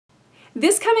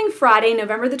This coming Friday,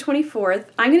 November the 24th,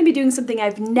 I'm going to be doing something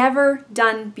I've never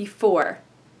done before.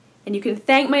 And you can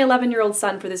thank my 11-year-old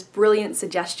son for this brilliant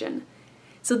suggestion.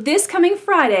 So this coming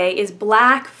Friday is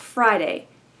Black Friday.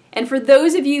 And for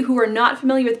those of you who are not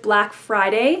familiar with Black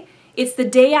Friday, it's the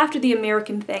day after the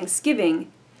American Thanksgiving,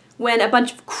 when a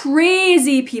bunch of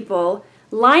crazy people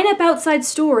line up outside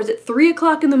stores at 3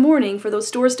 o'clock in the morning for those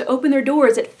stores to open their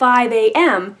doors at 5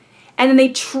 a.m., and then they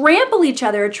trample each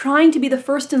other trying to be the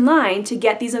first in line to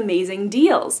get these amazing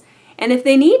deals. And if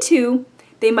they need to,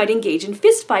 they might engage in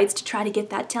fistfights to try to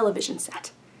get that television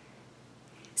set.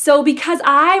 So because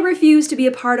I refuse to be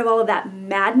a part of all of that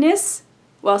madness,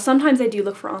 well, sometimes I do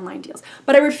look for online deals,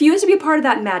 but I refuse to be a part of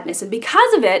that madness, and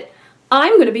because of it,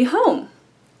 I'm going to be home,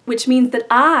 which means that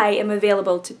I am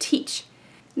available to teach.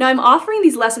 Now, I'm offering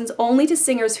these lessons only to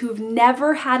singers who've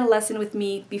never had a lesson with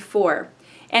me before,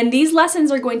 and these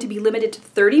lessons are going to be limited to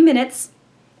 30 minutes,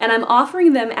 and I'm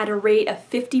offering them at a rate of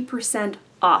 50%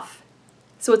 off.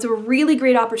 So it's a really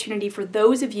great opportunity for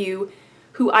those of you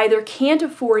who either can't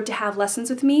afford to have lessons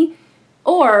with me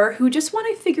or who just want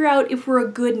to figure out if we're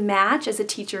a good match as a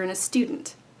teacher and a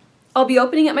student. I'll be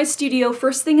opening at my studio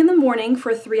first thing in the morning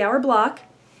for a 3-hour block,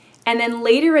 and then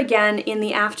later again in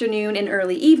the afternoon and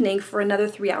early evening for another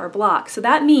 3-hour block. So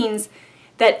that means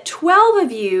that 12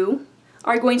 of you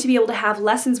are going to be able to have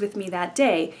lessons with me that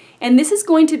day, and this is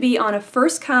going to be on a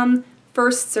first-come,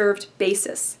 first-served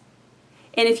basis.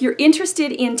 And if you're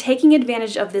interested in taking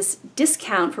advantage of this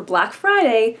discount for Black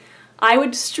Friday, I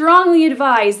would strongly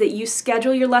advise that you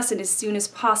schedule your lesson as soon as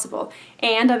possible.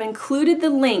 And I've included the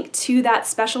link to that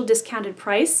special discounted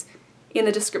price in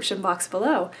the description box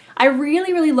below. I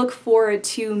really look forward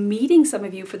to meeting some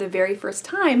of you for the very first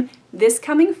time this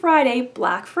coming Friday,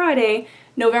 Black Friday,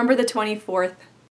 November the 24th.